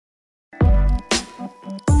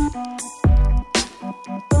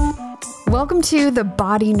Welcome to the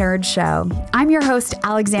Body Nerd Show. I'm your host,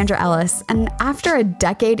 Alexandra Ellis, and after a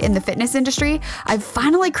decade in the fitness industry, I've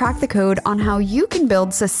finally cracked the code on how you can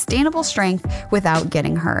build sustainable strength without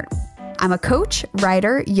getting hurt. I'm a coach,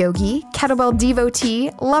 writer, yogi, kettlebell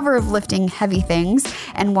devotee, lover of lifting heavy things,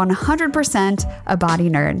 and 100% a body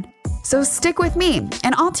nerd. So stick with me,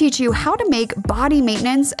 and I'll teach you how to make body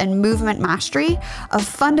maintenance and movement mastery a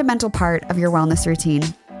fundamental part of your wellness routine.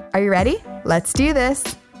 Are you ready? Let's do this.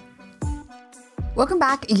 Welcome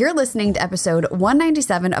back. You're listening to episode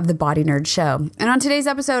 197 of the Body Nerd Show. And on today's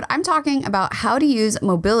episode, I'm talking about how to use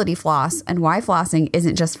mobility floss and why flossing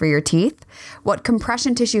isn't just for your teeth, what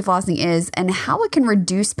compression tissue flossing is and how it can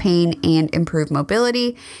reduce pain and improve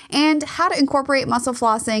mobility, and how to incorporate muscle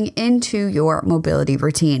flossing into your mobility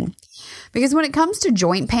routine. Because when it comes to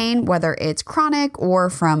joint pain, whether it's chronic or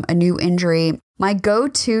from a new injury, my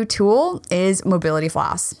go-to tool is mobility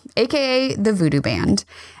floss, aka the voodoo band.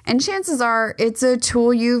 And chances are it's a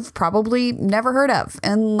tool you've probably never heard of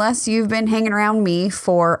unless you've been hanging around me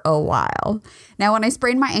for a while. Now, when I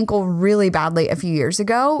sprained my ankle really badly a few years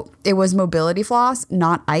ago, it was mobility floss,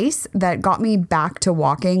 not ice, that got me back to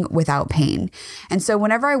walking without pain. And so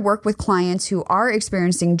whenever I work with clients who are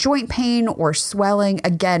experiencing joint pain or swelling,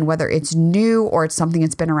 again, whether it's new or it's something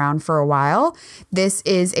that's been around for a while, this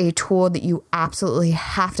is a tool that you absolutely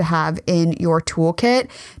have to have in your toolkit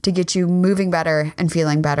to get you moving better and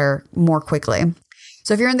feeling better more quickly.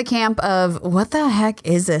 So if you're in the camp of what the heck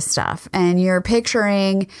is this stuff and you're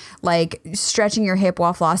picturing like stretching your hip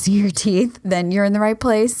while flossing your teeth, then you're in the right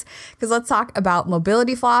place, because let's talk about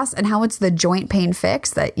mobility floss and how it's the joint pain fix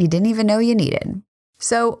that you didn't even know you needed.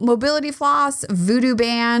 So mobility floss, voodoo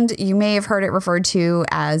band, you may have heard it referred to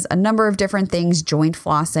as a number of different things, joint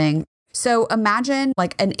flossing. So imagine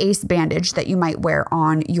like an ACE bandage that you might wear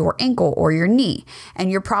on your ankle or your knee,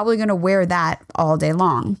 and you're probably going to wear that all day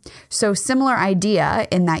long. So similar idea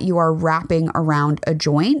in that you are wrapping around a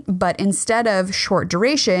joint, but instead of short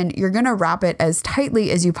duration, you're going to wrap it as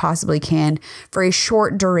tightly as you possibly can for a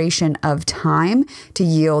short duration of time to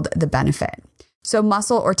yield the benefit. So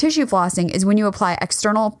muscle or tissue flossing is when you apply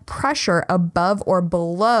external pressure above or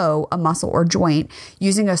below a muscle or joint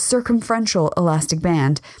using a circumferential elastic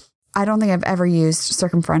band. I don't think I've ever used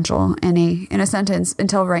circumferential in a sentence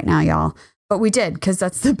until right now, y'all. But we did, because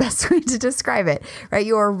that's the best way to describe it, right?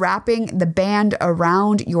 You are wrapping the band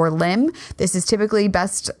around your limb. This is typically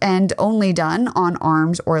best and only done on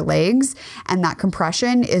arms or legs. And that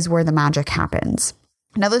compression is where the magic happens.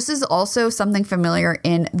 Now, this is also something familiar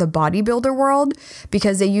in the bodybuilder world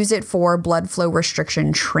because they use it for blood flow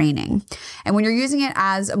restriction training. And when you're using it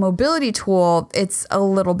as a mobility tool, it's a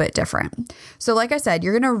little bit different. So like I said,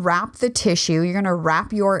 you're going to wrap the tissue, you're going to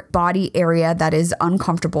wrap your body area that is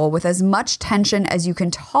uncomfortable with as much tension as you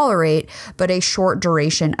can tolerate, but a short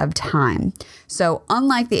duration of time. So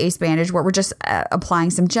unlike the ACE bandage where we're just applying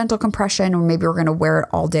some gentle compression, or maybe we're going to wear it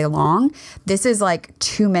all day long, this is like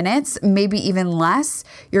 2 minutes, maybe even less.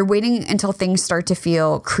 You're waiting until things start to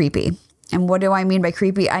feel creepy. And what do I mean by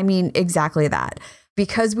creepy? I mean exactly that.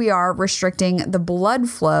 Because we are restricting the blood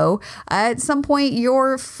flow, at some point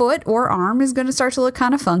your foot or arm is going to start to look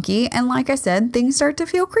kind of funky. And like I said, things start to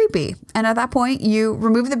feel creepy. And at that point, you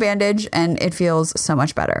remove the bandage and it feels so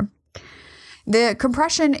much better. The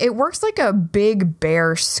compression, it works like a big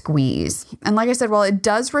bear squeeze. And like I said, while it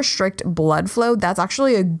does restrict blood flow, that's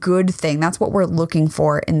actually a good thing. That's what we're looking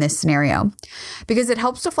for in this scenario, because it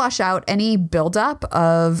helps to flush out any buildup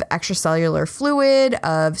of extracellular fluid,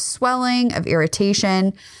 of swelling, of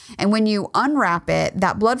irritation. And when you unwrap it,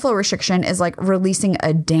 that blood flow restriction is like releasing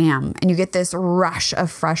a dam, and you get this rush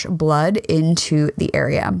of fresh blood into the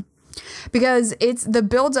area. Because it's the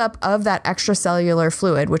buildup of that extracellular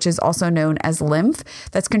fluid, which is also known as lymph,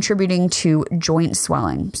 that's contributing to joint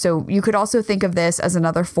swelling. So you could also think of this as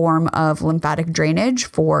another form of lymphatic drainage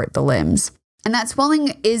for the limbs. And that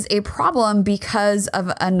swelling is a problem because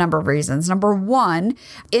of a number of reasons. Number one,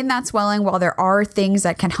 in that swelling, while there are things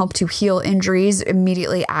that can help to heal injuries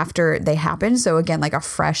immediately after they happen, so again, like a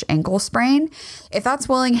fresh ankle sprain, if that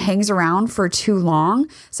swelling hangs around for too long,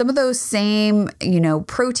 some of those same,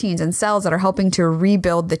 proteins and cells that are helping to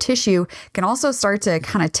rebuild the tissue can also start to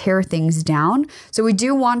kind of tear things down. So we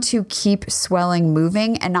do want to keep swelling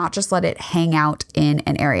moving and not just let it hang out in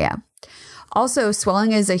an area. Also,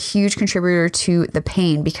 swelling is a huge contributor to the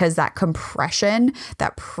pain because that compression,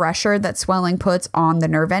 that pressure that swelling puts on the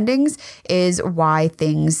nerve endings is why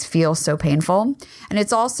things feel so painful. And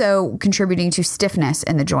it's also contributing to stiffness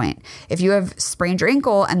in the joint. If you have sprained your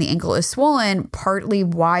ankle and the ankle is swollen, partly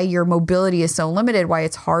why your mobility is so limited, why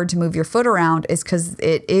it's hard to move your foot around is because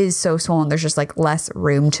it is so swollen. There's just like less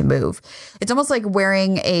room to move. It's almost like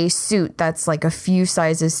wearing a suit that's like a few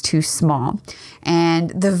sizes too small. And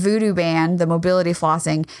the voodoo band, the mobility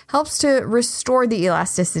flossing, helps to restore the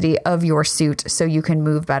elasticity of your suit so you can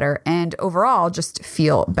move better and overall just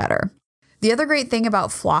feel better. The other great thing about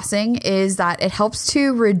flossing is that it helps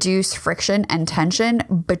to reduce friction and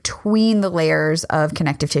tension between the layers of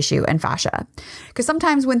connective tissue and fascia. Because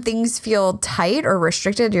sometimes when things feel tight or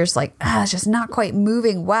restricted, you're just like, it's just not quite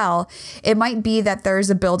moving well. It might be that there's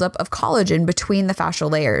a buildup of collagen between the fascial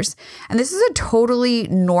layers. And this is a totally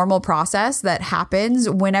normal process that happens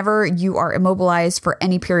whenever you are immobilized for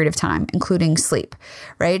any period of time, including sleep,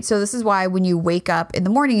 right? So this is why when you wake up in the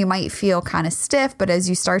morning, you might feel kind of stiff, but as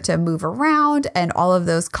you start to move around, and all of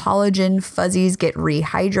those collagen fuzzies get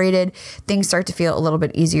rehydrated, things start to feel a little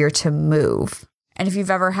bit easier to move. And if you've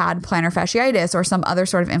ever had plantar fasciitis or some other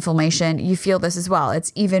sort of inflammation, you feel this as well.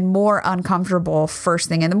 It's even more uncomfortable first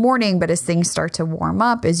thing in the morning, but as things start to warm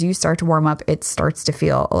up, as you start to warm up, it starts to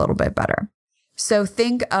feel a little bit better. So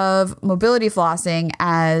think of mobility flossing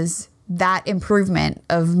as that improvement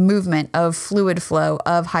of movement, of fluid flow,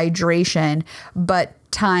 of hydration, but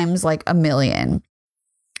times like a million.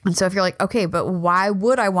 And so if you're like, okay, but why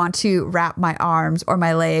would I want to wrap my arms or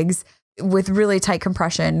my legs with really tight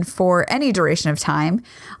compression for any duration of time?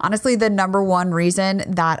 Honestly, the number one reason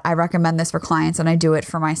that I recommend this for clients and I do it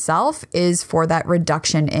for myself is for that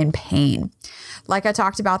reduction in pain. Like I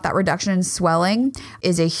talked about, that reduction in swelling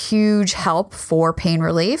is a huge help for pain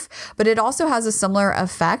relief, but it also has a similar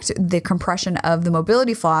effect, the compression of the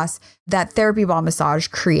mobility floss that therapy ball massage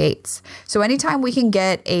creates. So anytime we can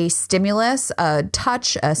get a stimulus, a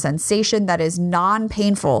touch, a sensation that is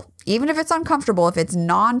non-painful, even if it's uncomfortable, if it's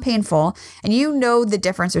non-painful, and you know the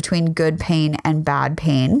difference between good pain and bad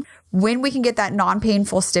pain, when we can get that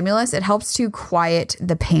non-painful stimulus, it helps to quiet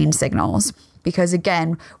the pain signals. Because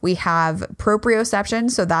again, we have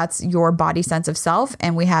proprioception, so that's your body sense of self,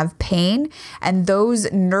 and we have pain, and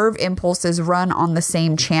those nerve impulses run on the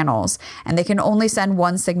same channels, and they can only send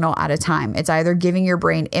one signal at a time. It's either giving your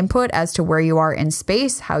brain input as to where you are in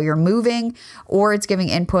space, how you're moving, or it's giving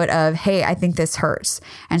input of, hey, I think this hurts.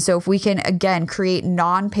 And so if we can, again, create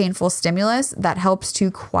non-painful stimulus, that helps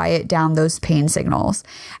to quiet down those pain signals.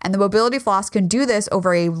 And the mobility floss can do this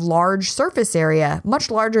over a large surface area,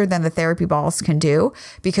 much larger than the therapy balls can do,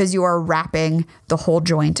 because you are wrapping the whole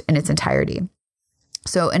joint in its entirety.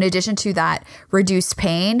 So in addition to that reduced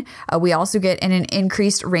pain, we also get an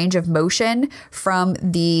increased range of motion from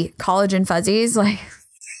the collagen fuzzies.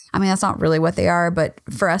 That's not really what they are, but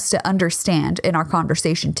for us to understand in our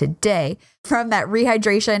conversation today, from that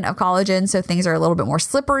rehydration of collagen, so things are a little bit more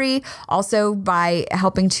slippery, also by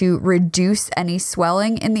helping to reduce any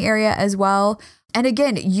swelling in the area as well. And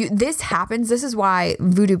again, this happens. This is why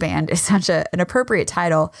Voodoo Band is such an appropriate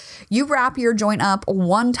title. You wrap your joint up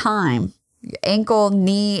one time, ankle,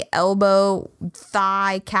 knee, elbow,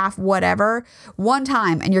 thigh, calf, whatever, one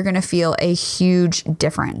time, and you're going to feel a huge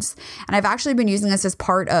difference. And I've actually been using this as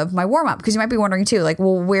part of my warm up, because you might be wondering too,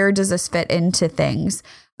 where does this fit into things?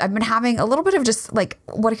 I've been having a little bit of just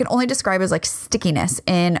what I can only describe as stickiness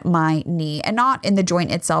in my knee, and not in the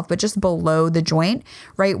joint itself, but just below the joint,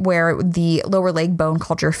 right where the lower leg bone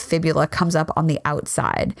called your fibula comes up on the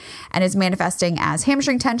outside, and is manifesting as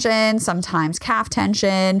hamstring tension, sometimes calf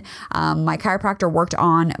tension. My chiropractor worked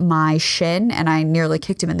on my shin and I nearly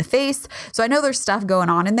kicked him in the face. So I know there's stuff going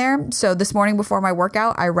on in there. So this morning before my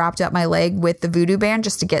workout, I wrapped up my leg with the Voodoo Band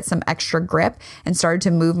just to get some extra grip and started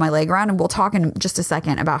to move my leg around. And we'll talk in just a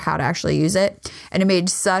second about how to actually use it. And it made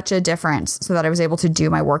such a difference so that I was able to do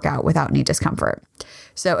my workout without any discomfort.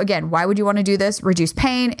 So again, why would you want to do this? Reduce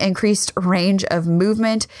pain, increased range of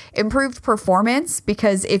movement, improved performance,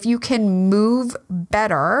 because if you can move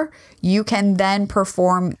better, you can then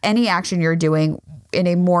perform any action you're doing in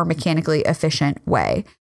a more mechanically efficient way.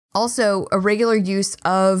 Also, a regular use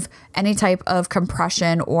of any type of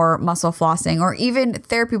compression or muscle flossing, or even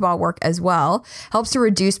therapy ball work as well, helps to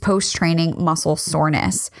reduce post-training muscle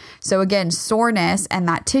soreness. So again, soreness and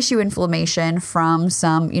that tissue inflammation from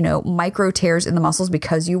some, micro tears in the muscles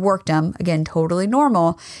because you worked them, again, totally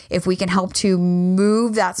normal. If we can help to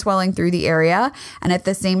move that swelling through the area and at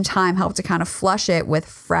the same time help to kind of flush it with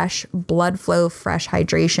fresh blood flow, fresh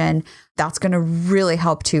hydration, that's going to really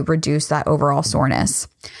help to reduce that overall soreness.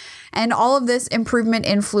 And all of this improvement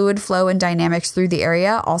in fluid flow and dynamics through the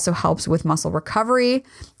area also helps with muscle recovery.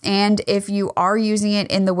 And if you are using it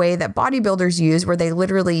in the way that bodybuilders use, where they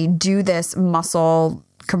literally do this muscle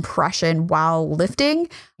compression while lifting,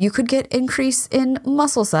 you could get increase in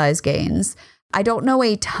muscle size gains. I don't know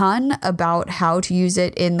a ton about how to use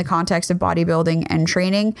it in the context of bodybuilding and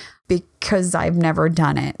training because I've never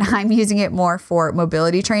done it. I'm using it more for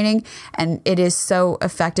mobility training, and it is so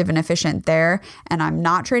effective and efficient there. And I'm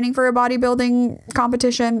not training for a bodybuilding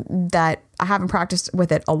competition that I haven't practiced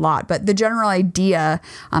with it a lot. But the general idea,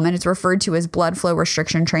 and it's referred to as blood flow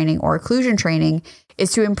restriction training or occlusion training,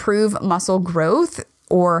 is to improve muscle growth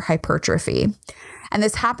or hypertrophy. And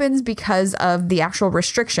this happens because of the actual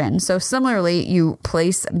restriction. So similarly, you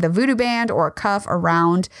place the voodoo band or a cuff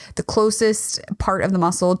around the closest part of the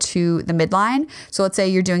muscle to the midline. So let's say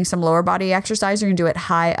you're doing some lower body exercise, you're going to do it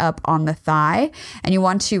high up on the thigh, and you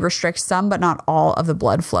want to restrict some but not all of the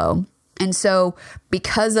blood flow. And so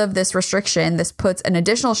because of this restriction, this puts an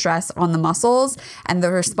additional stress on the muscles, and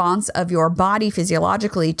the response of your body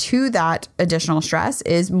physiologically to that additional stress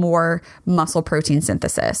is more muscle protein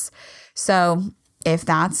synthesis. So if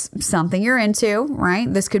that's something you're into,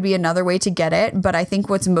 right, this could be another way to get it. But I think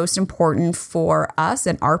what's most important for us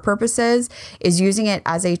and our purposes is using it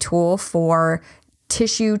as a tool for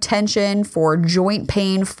tissue tension, for joint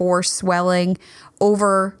pain, for swelling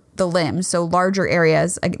over the limbs. So larger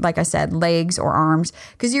areas, like I said, legs or arms,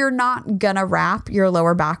 because you're not gonna wrap your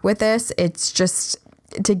lower back with this. It's just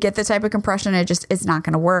to get the type of compression, it's not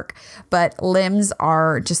going to work. But limbs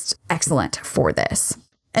are just excellent for this.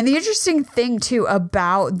 And the interesting thing too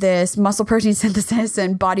about this muscle protein synthesis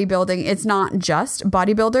and bodybuilding, it's not just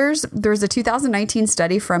bodybuilders. There's a 2019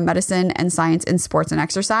 study from Medicine and Science in Sports and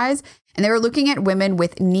Exercise, and they were looking at women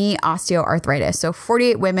with knee osteoarthritis. So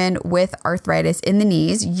 48 women with arthritis in the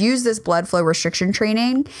knees use this blood flow restriction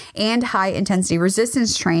training and high intensity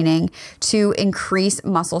resistance training to increase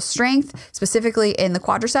muscle strength, specifically in the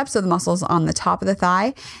quadriceps, so the muscles on the top of the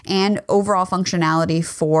thigh, and overall functionality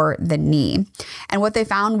for the knee. And what they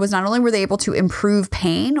found was not only were they able to improve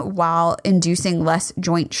pain while inducing less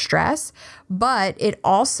joint stress, but it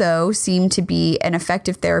also seemed to be an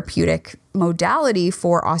effective therapeutic modality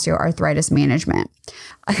for osteoarthritis management.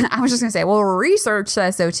 I was just going to say, well, research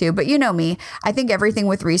says so too, but you know me, I think everything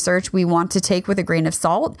with research we want to take with a grain of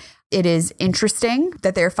salt. It is interesting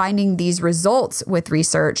that they're finding these results with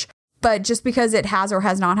research, but just because it has or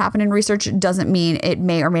has not happened in research doesn't mean it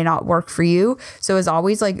may or may not work for you. So as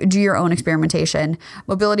always, do your own experimentation.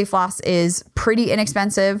 Mobility floss is pretty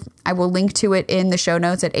inexpensive. I will link to it in the show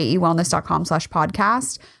notes at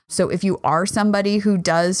aewellness.com/podcast. So if you are somebody who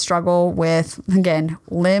does struggle with, again,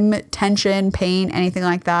 limb tension, pain, anything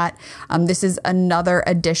like that, this is another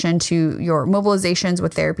addition to your mobilizations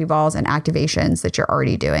with therapy balls and activations that you're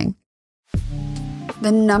already doing.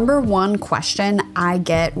 The number one question I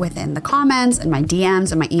get within the comments and my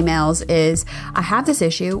DMs and my emails is, I have this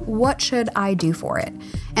issue, what should I do for it?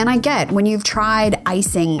 And I get when you've tried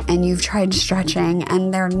icing and you've tried stretching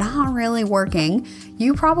and they're not really working,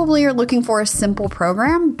 you probably are looking for a simple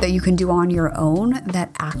program that you can do on your own that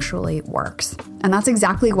actually works. And that's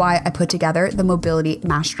exactly why I put together the Mobility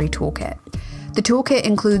Mastery Toolkit. The toolkit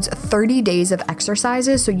includes 30 days of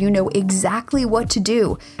exercises so you know exactly what to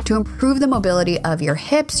do to improve the mobility of your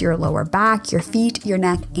hips, your lower back, your feet, your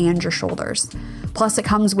neck, and your shoulders. Plus, it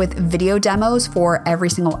comes with video demos for every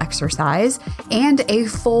single exercise and a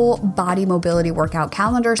full body mobility workout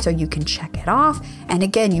calendar so you can check it off. And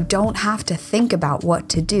again, you don't have to think about what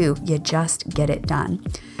to do, you just get it done.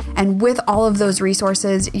 And with all of those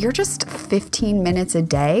resources, you're just 15 minutes a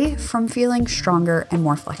day from feeling stronger and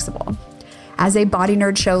more flexible. As a Body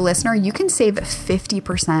Nerd Show listener, you can save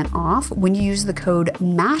 50% off when you use the code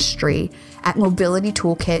MASTERY at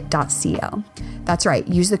mobilitytoolkit.co. That's right,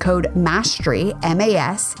 use the code MASTERY,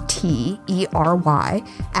 MASTERY,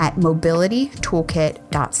 at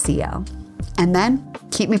mobilitytoolkit.co. And then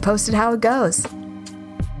keep me posted how it goes.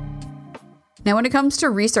 Now, when it comes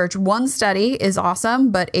to research, one study is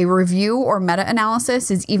awesome, but a review or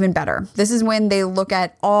meta-analysis is even better. This is when they look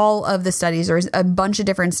at all of the studies or a bunch of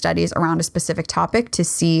different studies around a specific topic to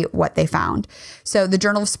see what they found. So the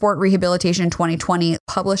Journal of Sport Rehabilitation 2020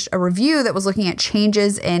 published a review that was looking at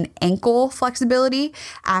changes in ankle flexibility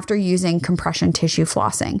after using compression tissue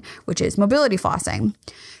flossing, which is mobility flossing.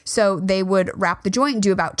 So they would wrap the joint and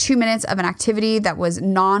do about 2 minutes of an activity that was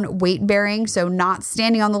non-weight bearing. So not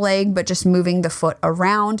standing on the leg, but just moving the foot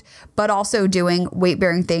around, but also doing weight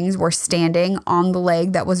bearing things where standing on the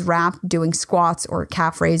leg that was wrapped, doing squats or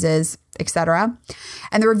calf raises, etc.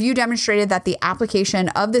 And the review demonstrated that the application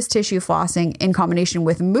of this tissue flossing in combination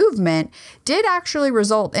with movement did actually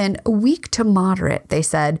result in weak to moderate, they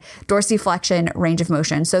said, dorsiflexion range of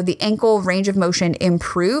motion. So the ankle range of motion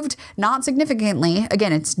improved, not significantly.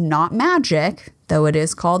 Again, it's not magic, though it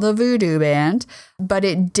is called a voodoo band, but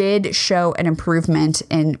it did show an improvement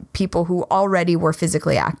in people who already were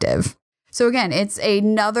physically active. So again, it's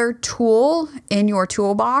another tool in your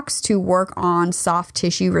toolbox to work on soft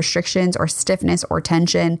tissue restrictions or stiffness or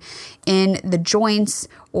tension in the joints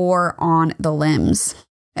or on the limbs.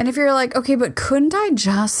 And if you're like, okay, but couldn't I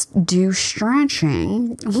just do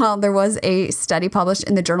stretching? Well, there was a study published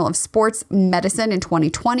in the Journal of Sports Medicine in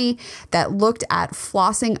 2020 that looked at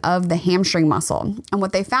flossing of the hamstring muscle. And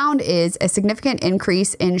what they found is a significant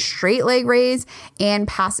increase in straight leg raise and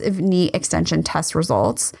passive knee extension test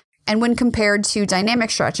results. And when compared to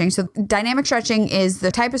dynamic stretching, so dynamic stretching is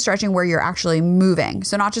the type of stretching where you're actually moving.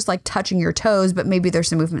 So not just like touching your toes, but maybe there's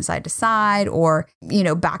some movement side to side or,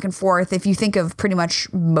 back and forth. If you think of pretty much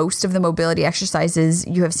most of the mobility exercises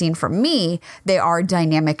you have seen from me, they are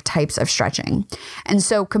dynamic types of stretching. And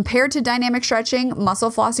so compared to dynamic stretching,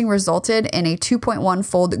 muscle flossing resulted in a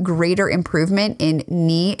 2.1-fold greater improvement in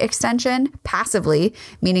knee extension passively,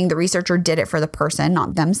 meaning the researcher did it for the person,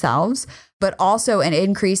 not themselves, but also an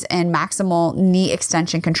increase in maximal knee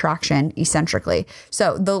extension contraction eccentrically.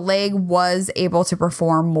 So the leg was able to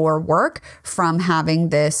perform more work from having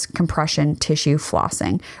this compression tissue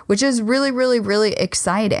flossing, which is really, really, really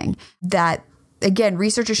exciting. That, again,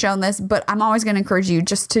 research has shown this, but I'm always going to encourage you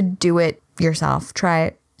just to do it yourself. Try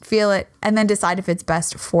it, feel it, and then decide if it's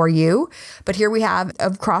best for you. But here we have,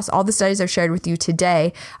 across all the studies I've shared with you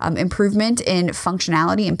today, improvement in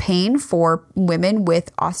functionality and pain for women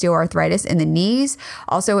with osteoarthritis in the knees,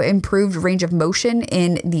 also improved range of motion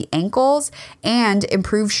in the ankles, and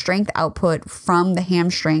improved strength output from the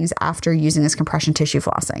hamstrings after using this compression tissue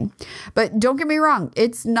flossing. But don't get me wrong,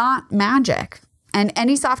 it's not magic. And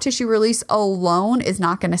any soft tissue release alone is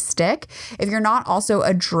not going to stick if you're not also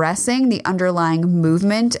addressing the underlying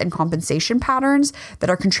movement and compensation patterns that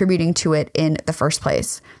are contributing to it in the first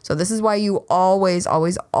place. So this is why you always,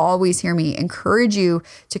 always, always hear me encourage you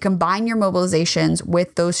to combine your mobilizations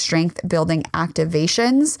with those strength building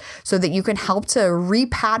activations so that you can help to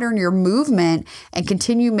repattern your movement and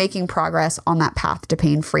continue making progress on that path to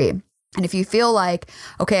pain-free. And if you feel like,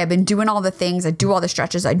 okay, I've been doing all the things, I do all the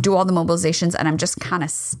stretches, I do all the mobilizations, and I'm just kind of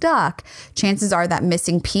stuck, chances are that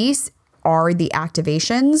missing piece are the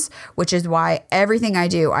activations, which is why everything I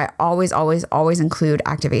do, I always, always, always include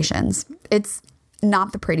activations. It's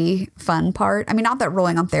not the pretty fun part. I mean, not that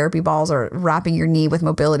rolling on therapy balls or wrapping your knee with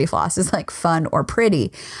mobility floss is like fun or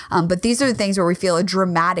pretty. But these are the things where we feel a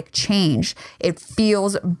dramatic change. It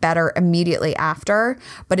feels better immediately after,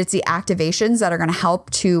 but it's the activations that are going to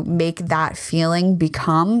help to make that feeling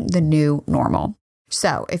become the new normal.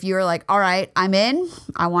 So if you're like, all right, I'm in,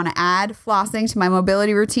 I want to add flossing to my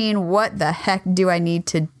mobility routine, what the heck do I need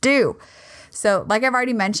to do? So like I've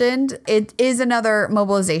already mentioned, it is another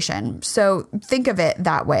mobilization. So think of it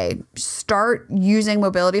that way. Start using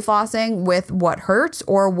mobility flossing with what hurts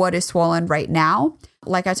or what is swollen right now.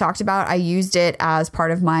 Like I talked about, I used it as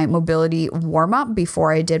part of my mobility warm-up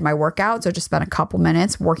before I did my workout. So just spent a couple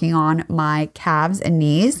minutes working on my calves and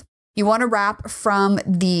knees. You want to wrap from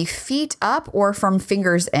the feet up or from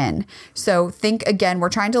fingers in. So think again, we're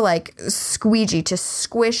trying to like squeegee to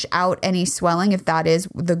squish out any swelling if that is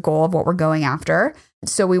the goal of what we're going after.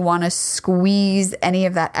 So we want to squeeze any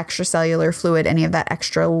of that extracellular fluid, any of that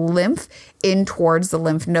extra lymph in towards the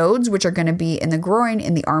lymph nodes, which are going to be in the groin,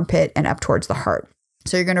 in the armpit, and up towards the heart.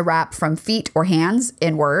 So you're going to wrap from feet or hands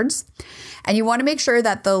inwards. And you want to make sure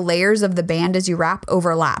that the layers of the band as you wrap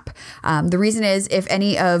overlap. The reason is if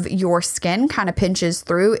any of your skin kind of pinches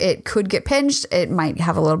through, it could get pinched. It might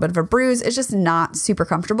have a little bit of a bruise. It's just not super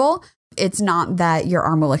comfortable. It's not that your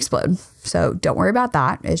arm will explode. So don't worry about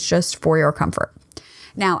that. It's just for your comfort.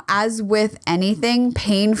 Now, as with anything,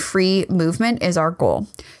 pain-free movement is our goal.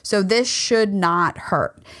 So this should not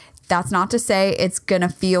hurt. That's not to say it's going to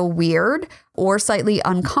feel weird or slightly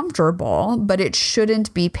uncomfortable, but it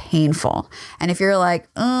shouldn't be painful. And if you're like,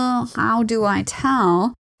 how do I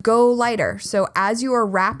tell? Go lighter. So as you are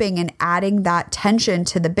wrapping and adding that tension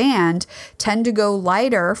to the band, tend to go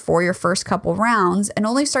lighter for your first couple rounds and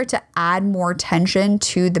only start to add more tension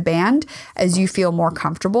to the band as you feel more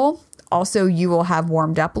comfortable. Also, you will have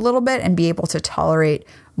warmed up a little bit and be able to tolerate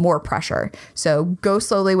more pressure. So go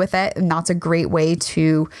slowly with it. And that's a great way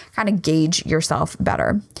to kind of gauge yourself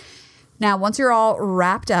better. Now, once you're all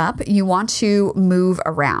wrapped up, you want to move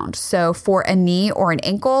around. So for a knee or an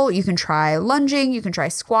ankle, you can try lunging, you can try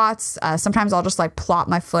squats. Sometimes I'll just like plop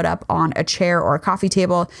my foot up on a chair or a coffee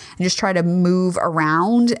table and just try to move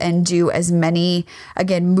around and do as many,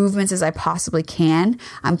 again, movements as I possibly can.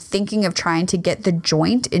 I'm thinking of trying to get the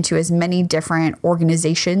joint into as many different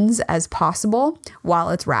organizations as possible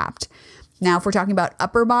while it's wrapped. Now, if we're talking about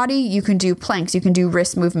upper body, you can do planks, you can do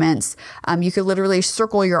wrist movements. You could literally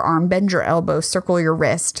circle your arm, bend your elbow, circle your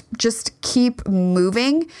wrist. Just keep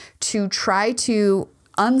moving to try to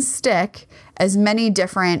unstick as many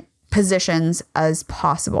different positions as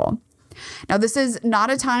possible. Now, this is not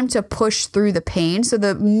a time to push through the pain. So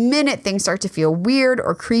the minute things start to feel weird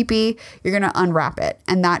or creepy, you're going to unwrap it.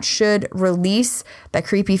 And that should release that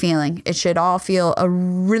creepy feeling. It should all feel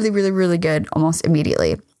really, really, really good almost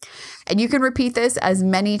immediately. And you can repeat this as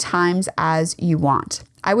many times as you want.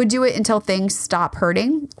 I would do it until things stop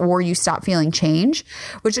hurting or you stop feeling change,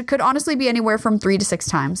 which it could honestly be anywhere from 3 to 6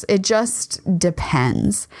 times. It just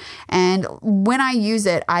depends. And when I use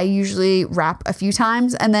it, I usually wrap a few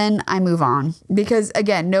times and then I move on because,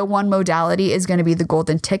 again, no one modality is going to be the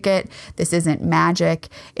golden ticket. This isn't magic.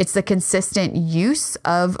 It's the consistent use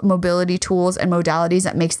of mobility tools and modalities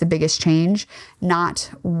that makes the biggest change,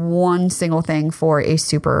 not one single thing for a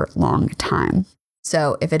super long time.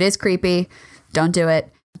 So if it is creepy, don't do it.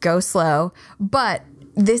 Go slow. But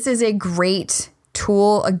this is a great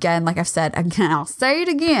tool. Again, like I've said, again, I'll say it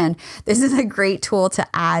again. This is a great tool to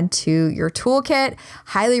add to your toolkit.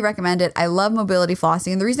 Highly recommend it. I love mobility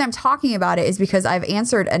flossing. And the reason I'm talking about it is because I've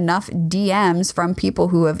answered enough DMs from people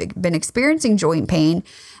who have been experiencing joint pain.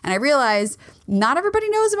 And I realize not everybody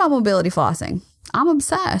knows about mobility flossing. I'm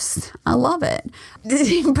obsessed. I love it.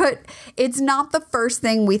 But it's not the first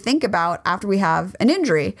thing we think about after we have an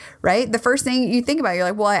injury, right? The first thing you think about, you're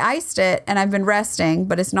like, well, I iced it and I've been resting,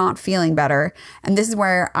 but it's not feeling better. And this is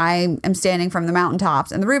where I am standing from the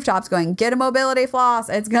mountaintops and the rooftops going, get a mobility floss.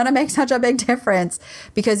 It's going to make such a big difference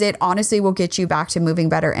because it honestly will get you back to moving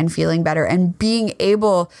better and feeling better and being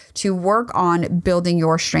able to work on building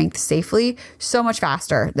your strength safely so much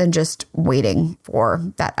faster than just waiting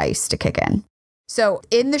for that ice to kick in. So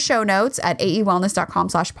in the show notes at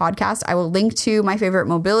aewellness.com/podcast, I will link to my favorite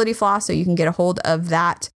mobility floss so you can get a hold of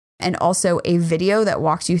that and also a video that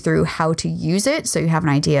walks you through how to use it so you have an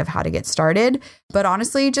idea of how to get started. But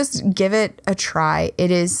honestly, just give it a try.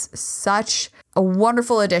 It is such a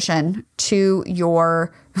wonderful addition to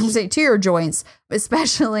your joints,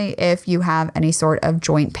 especially if you have any sort of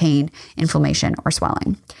joint pain, inflammation, or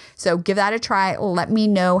swelling. So give that a try. Let me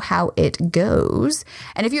know how it goes.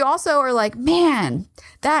 And if you also are like, man,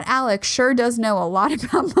 that Alex sure does know a lot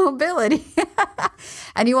about mobility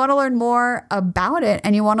and you want to learn more about it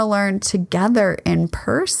and you want to learn together in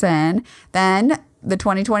person, then the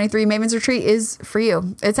 2023 Mavens Retreat is for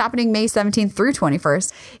you. It's happening May 17th through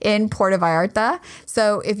 21st in Puerto Vallarta.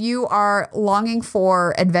 So if you are longing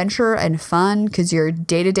for adventure and fun because your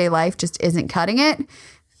day-to-day life just isn't cutting it,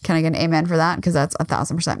 can I get an amen for that? Because that's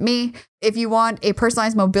 1,000% me. If you want a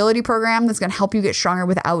personalized mobility program that's going to help you get stronger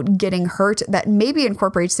without getting hurt, that maybe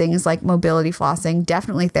incorporates things like mobility flossing,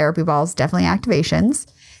 definitely therapy balls, definitely activations.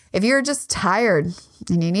 If you're just tired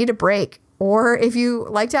and you need a break, or if you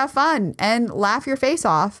like to have fun and laugh your face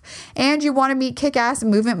off and you want to meet kick-ass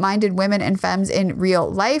movement-minded women and femmes in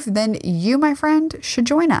real life, then you, my friend, should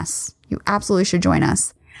join us. You absolutely should join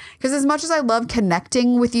us. Because as much as I love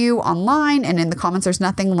connecting with you online and in the comments, there's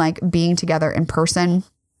nothing like being together in person.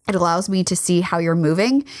 It allows me to see how you're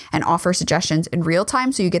moving and offer suggestions in real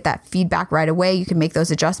time. So you get that feedback right away. You can make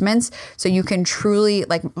those adjustments. So you can truly,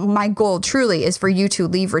 like, my goal truly is for you to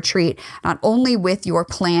leave retreat, not only with your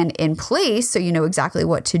plan in place, so you know exactly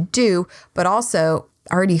what to do, but also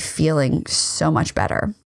already feeling so much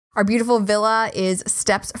better. Our beautiful villa is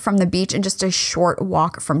steps from the beach and just a short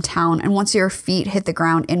walk from town. And once your feet hit the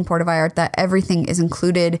ground in Puerto Vallarta, everything is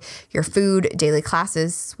included. Your food, daily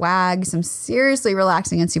classes, swag, some seriously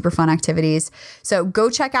relaxing and super fun activities. So go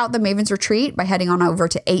check out the Mavens Retreat by heading on over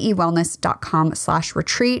to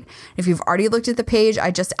aewellness.com/retreat. If you've already looked at the page,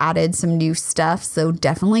 I just added some new stuff. So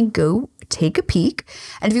definitely go take a peek.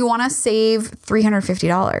 And if you want to save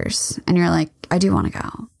 $350 and you're like, I do want to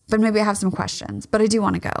go, but maybe I have some questions, but I do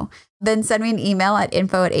want to go, then send me an email at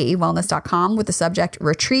info@aewellness.com with the subject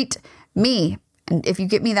retreat me. And if you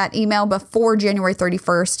get me that email before January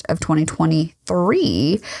 31st of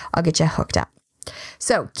 2023, I'll get you hooked up.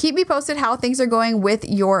 So keep me posted how things are going with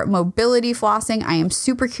your mobility flossing. I am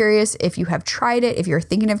super curious if you have tried it, if you're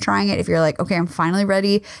thinking of trying it, if you're like, okay, I'm finally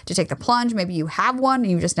ready to take the plunge. Maybe you have one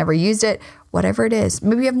and you just never used it, whatever it is.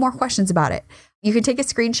 Maybe you have more questions about it. You can take a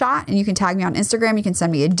screenshot and you can tag me on Instagram. You can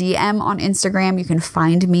send me a DM on Instagram. You can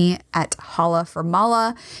find me at Holla for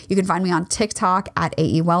Mala. You can find me on TikTok at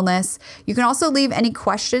AE Wellness. You can also leave any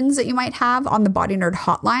questions that you might have on the Body Nerd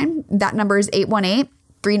hotline. That number is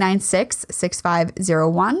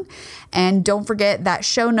 818-396-6501. And don't forget that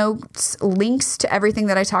show notes, links to everything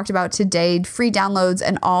that I talked about today, free downloads,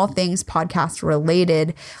 and all things podcast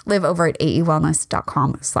related live over at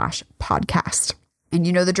aewellness.com/podcast. And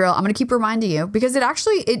you know the drill. I'm going to keep reminding you because it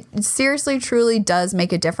seriously, truly does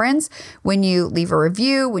make a difference when you leave a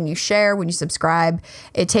review, when you share, when you subscribe.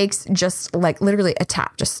 It takes just like literally a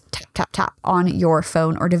tap, just tap, tap, tap on your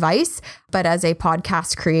phone or device. But as a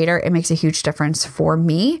podcast creator, it makes a huge difference for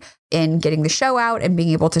me in getting the show out and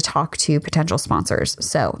being able to talk to potential sponsors.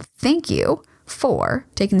 So thank you for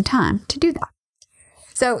taking the time to do that.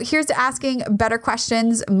 So here's to asking better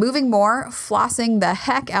questions, moving more, flossing the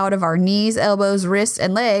heck out of our knees, elbows, wrists,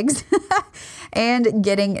 and legs, and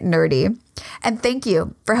getting nerdy. And thank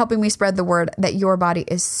you for helping me spread the word that your body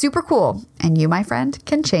is super cool and you, my friend,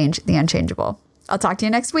 can change the unchangeable. I'll talk to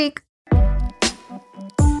you next week.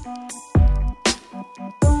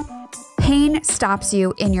 Pain stops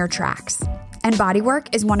you in your tracks, and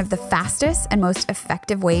bodywork is one of the fastest and most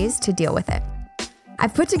effective ways to deal with it.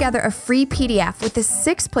 I've put together a free PDF with the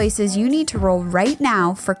 6 places you need to roll right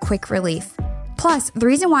now for quick relief. Plus, the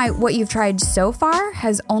reason why what you've tried so far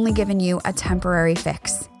has only given you a temporary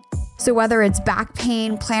fix. So whether it's back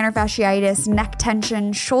pain, plantar fasciitis, neck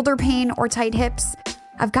tension, shoulder pain, or tight hips,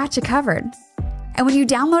 I've got you covered. And when you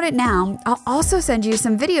download it now, I'll also send you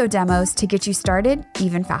some video demos to get you started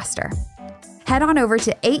even faster. Head on over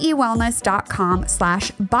to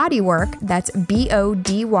aewellness.com/bodywork, that's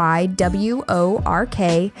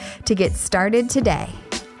BODYWORK, to get started today.